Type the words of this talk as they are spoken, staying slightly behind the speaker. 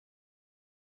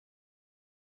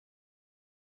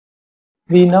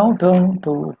We now turn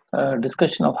to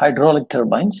discussion of hydraulic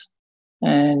turbines.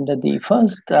 And the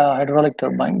first hydraulic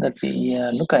turbine that we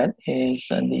look at is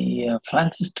the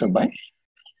Francis turbine,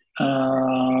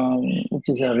 which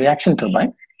is a reaction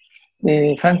turbine.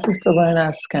 The Francis turbine,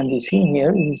 as can be seen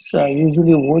here, is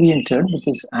usually oriented with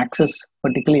its axis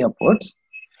vertically upwards.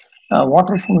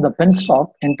 Water from the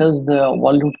penstock enters the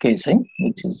volute casing,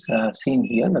 which is seen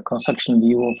here, the cross-section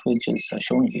view of which is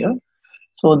shown here.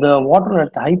 So the water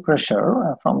at high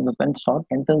pressure from the penstock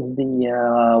enters the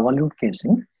volute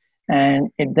casing,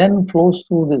 and it then flows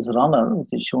through this runner, which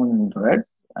is shown in red,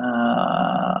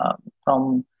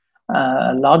 from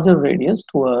a larger radius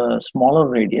to a smaller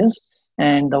radius,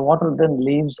 and the water then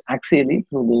leaves axially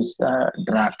through this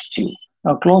draft tube.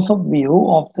 A close-up view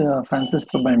of the Francis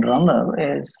turbine runner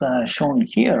is shown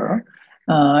here.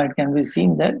 It can be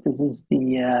seen that this is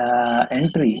the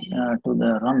entry to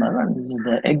the runner, and this is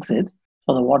the exit.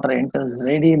 So the water enters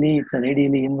radially, it's a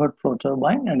radially inward flow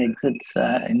turbine, and exits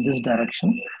in this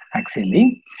direction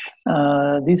axially.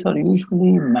 These are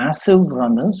usually massive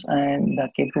runners and are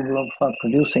capable of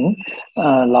producing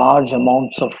large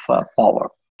amounts of power.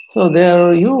 So they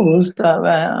are used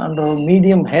under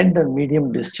medium head and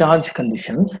medium discharge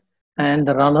conditions. And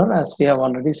the runner, as we have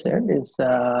already said, is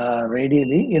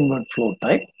radially inward flow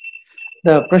type.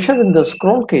 The pressure in the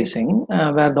scroll casing,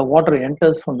 where the water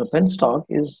enters from the penstock,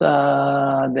 is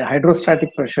the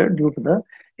hydrostatic pressure due to the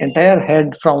entire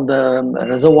head from the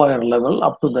reservoir level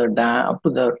up to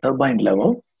the turbine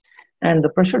level, and the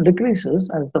pressure decreases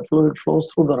as the fluid flows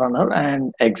through the runner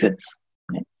and exits.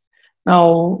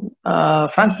 Now,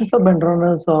 Francis turbine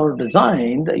runners are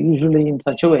designed usually in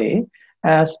such a way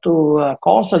as to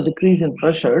cause a decrease in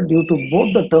pressure due to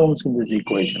both the terms in this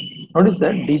equation. Notice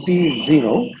that dP is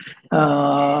zero,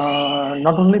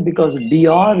 not only because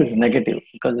dr is negative,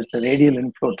 because it's a radial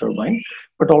inflow turbine,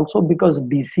 but also because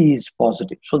dc is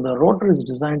positive. So the rotor is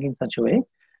designed in such a way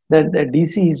that the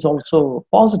dc is also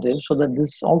positive, so that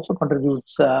this also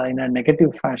contributes in a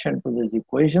negative fashion to this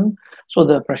equation. So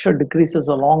the pressure decreases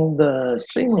along the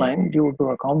streamline due to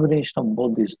a combination of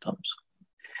both these terms.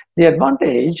 The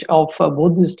advantage of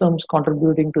both these terms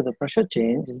contributing to the pressure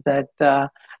change is that the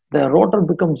rotor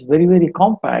becomes very, very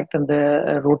compact, and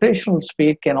the rotational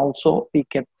speed can also be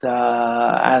kept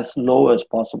as low as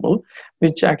possible,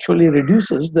 which actually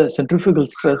reduces the centrifugal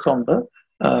stress on the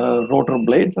rotor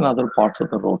blades and other parts of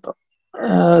the rotor.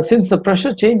 Since the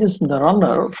pressure changes in the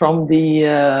runner from the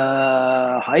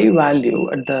high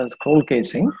value at the scroll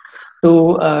casing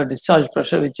to discharge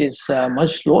pressure, which is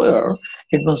much lower,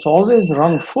 it must always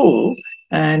run full,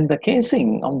 and the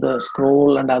casing of the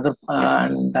scroll and other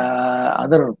parts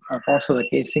of the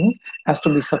casing has to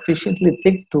be sufficiently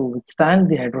thick to withstand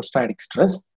the hydrostatic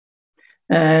stress.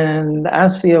 And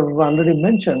as we have already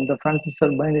mentioned, the Francis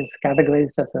turbine is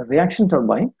categorized as a reaction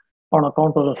turbine on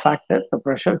account of the fact that the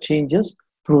pressure changes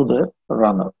through the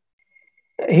runner.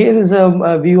 Here is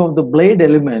a view of the blade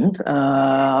element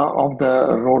of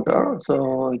the rotor.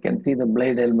 So you can see the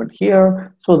blade element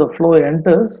here. So the flow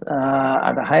enters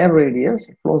at a higher radius,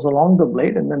 flows along the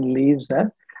blade, and then leaves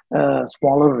at a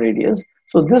smaller radius.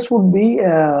 So this would be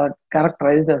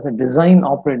characterized as a design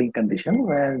operating condition,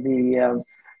 where the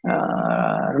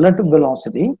relative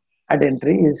velocity at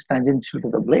entry is tangential to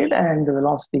the blade, and the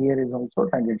velocity here is also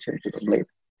tangential to the blade.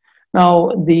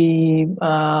 Now, the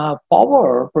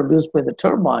power produced by the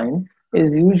turbine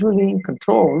is usually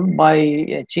controlled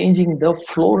by changing the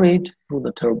flow rate through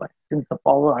the turbine. Since the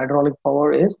hydraulic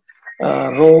power is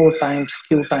rho times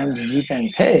Q times G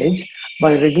times H,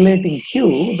 by regulating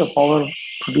Q, the power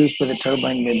produced by the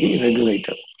turbine may be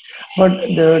regulated. But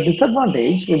the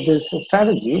disadvantage with this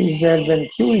strategy is that when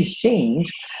Q is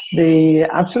changed, the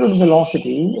absolute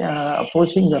velocity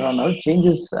approaching the runner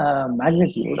changes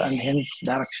magnitude and hence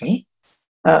direction.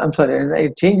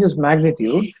 It changes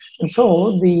magnitude. And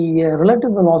so the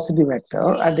relative velocity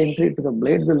vector at entry to the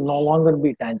blade will no longer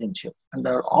be tangential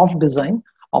under off-design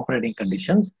operating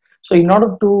conditions. So in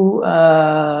order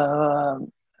to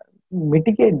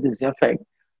mitigate this effect,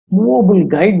 movable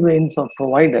guide vanes are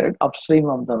provided upstream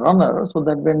of the runner, so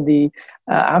that when the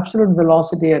absolute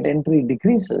velocity at entry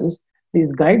decreases,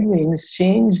 these guide vanes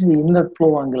change the inlet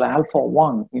flow angle alpha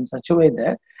 1 in such a way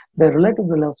that the relative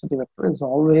velocity vector is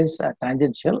always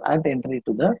tangential at entry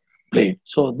to the blade.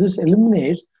 So this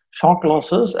eliminates shock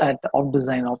losses at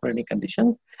off-design operating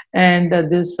conditions, and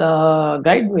this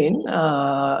guide vane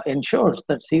ensures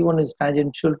that C1 is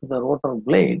tangential to the rotor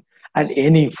blade at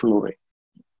any flow rate.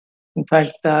 In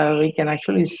fact, we can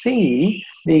actually see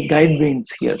the guide vanes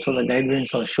here. So the guide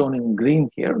vanes are shown in green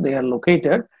here. They are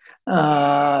located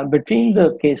between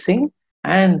the casing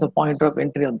and the point of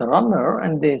entry of the runner,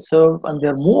 and they serve and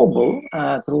they're movable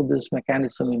through this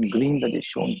mechanism in green that is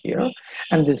shown here,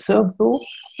 and they serve to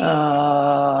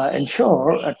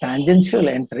ensure a tangential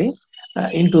entry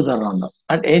into the runner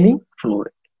at any flow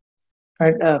rate.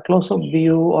 Right, a close-up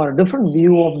view or a different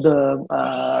view of the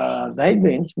guide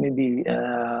vanes may be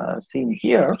seen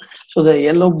here. So the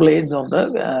yellow blades of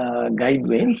the guide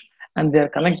vanes, and they are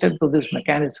connected to this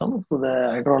mechanism to the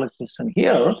hydraulic piston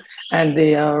here, and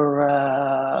they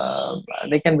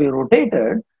can be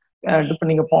rotated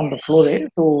depending upon the flow rate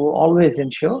to always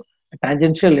ensure a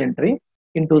tangential entry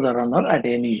into the runner at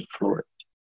any flow rate.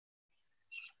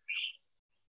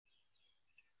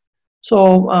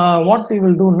 So what we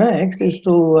will do next is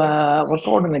to work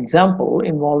out an example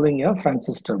involving a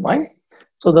Francis turbine.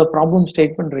 So the problem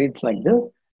statement reads like this.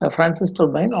 A Francis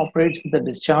turbine operates with a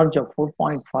discharge of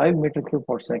 4.5 meter cube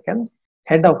per second,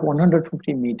 head of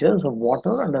 150 meters of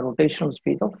water and a rotational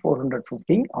speed of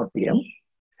 450 RPM.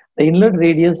 The inlet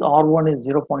radius R1 is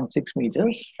 0.6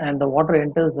 meters, and the water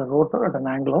enters the rotor at an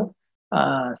angle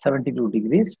of 72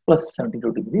 degrees plus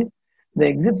 72 degrees. The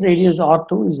exit radius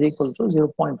R2 is equal to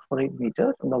 0.48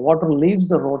 meters, and the water leaves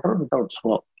the rotor without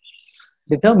swirl.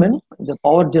 Determine the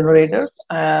power generated,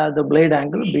 the blade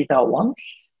angle beta 1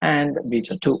 and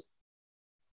beta 2.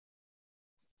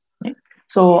 Okay.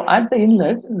 So at the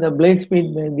inlet, the blade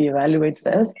speed may be evaluated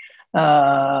as 2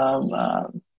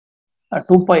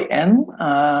 pi n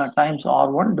times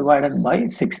R1 divided by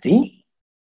 60.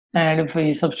 And if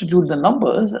we substitute the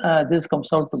numbers, this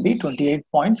comes out to be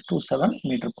 28.27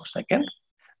 meter per second.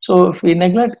 So if we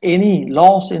neglect any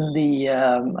loss in the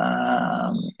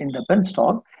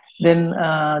penstock, then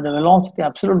the velocity,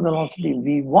 absolute velocity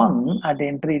V1 at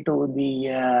entry to the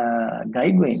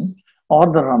guide vane or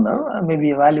the runner may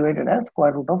be evaluated as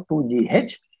square root of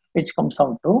 2gh, which comes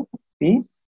out to be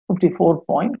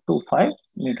 54.25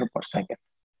 meter per second.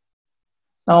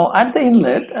 Now, at the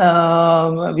inlet,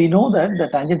 we know that the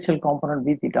tangential component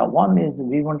V theta 1 is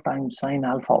V1 times sine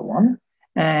alpha 1.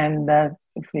 And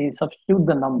if we substitute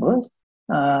the numbers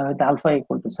with alpha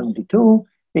equal to 72,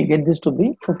 we get this to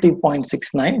be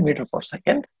 50.69 meter per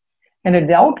second. And at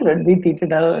the outlet, V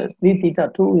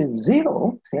theta 2 is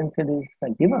 0, since it is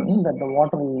given that the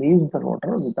water leaves the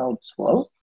rotor without swirl.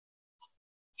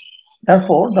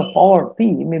 Therefore, the power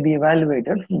P may be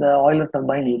evaluated from the Euler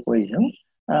turbine equation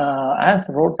as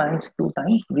rho times Q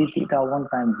times V theta 1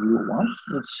 times U1,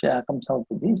 which comes out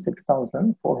to be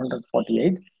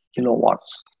 6,448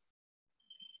 kilowatts.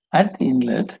 At the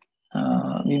inlet,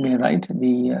 we may write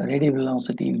the radial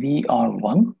velocity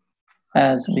VR1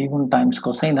 as V1 times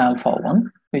cosine alpha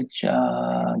 1, which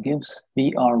gives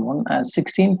VR1 as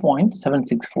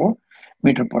 16.764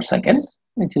 meter per second,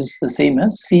 which is the same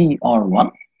as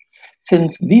CR1.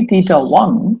 Since V theta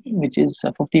 1, which is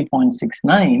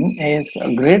 50.69, is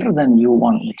greater than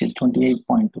U1, which is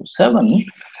 28.27,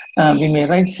 we may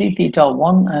write C theta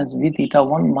 1 as V theta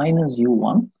 1 minus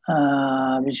U1,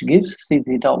 which gives C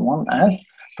theta 1 as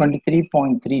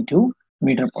 23.32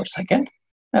 meter per second.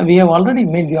 We have already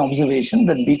made the observation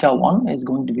that beta 1 is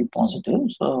going to be positive.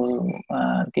 So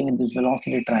looking at this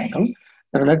velocity triangle,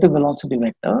 the relative velocity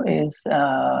vector is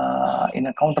in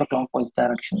a counterclockwise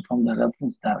direction from the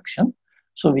reference direction.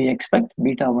 So we expect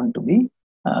beta 1 to be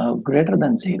greater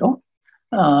than 0.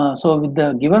 So with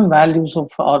the given values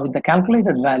of, or with the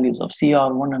calculated values of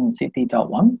CR1 and C theta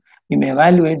 1, we may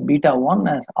evaluate beta 1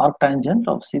 as arctangent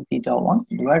of C theta 1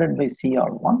 divided by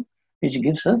CR1, which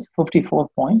gives us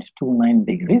 54.29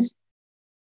 degrees.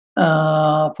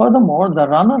 Furthermore, the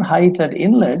runner height at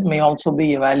inlet may also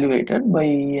be evaluated by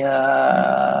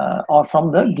or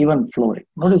from the given flow rate.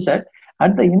 Notice that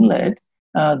at the inlet,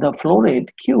 the flow rate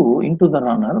Q into the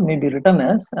runner may be written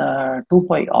as 2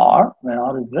 pi R, where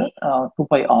R is the 2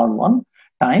 pi R1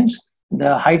 times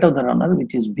the height of the runner,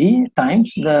 which is B,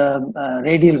 times the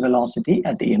radial velocity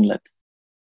at the inlet.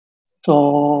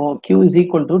 So Q is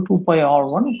equal to 2 pi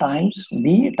R1 times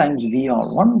B times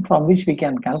VR1, from which we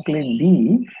can calculate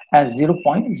B as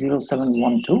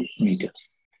 0.0712 meters.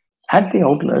 At the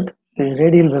outlet, the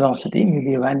radial velocity may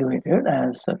be evaluated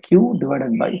as Q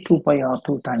divided by 2 pi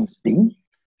R2 times B.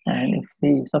 And if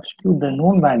we substitute the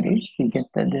known values, we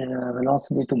get the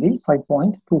velocity to be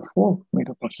 5.24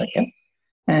 meter per second.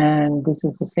 And this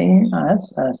is the same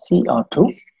as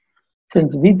CR2.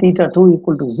 Since V theta 2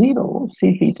 equal to 0,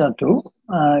 C theta 2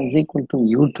 is equal to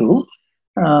U2,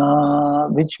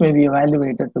 which may be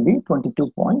evaluated to be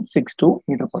 22.62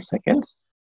 meter per second.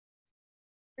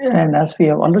 And as we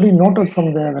have already noted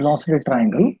from the velocity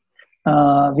triangle,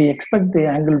 we expect the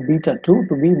angle beta 2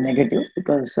 to be negative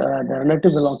because the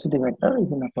relative velocity vector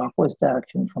is in a clockwise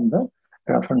direction from the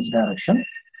reference direction.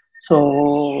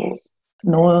 So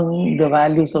Knowing the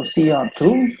values of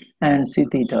CR2 and C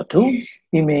theta 2,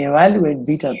 we may evaluate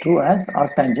beta 2 as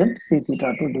arctangent C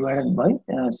theta 2 divided by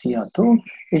CR2,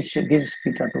 which gives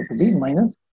beta 2 to be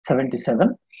minus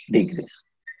 77 degrees.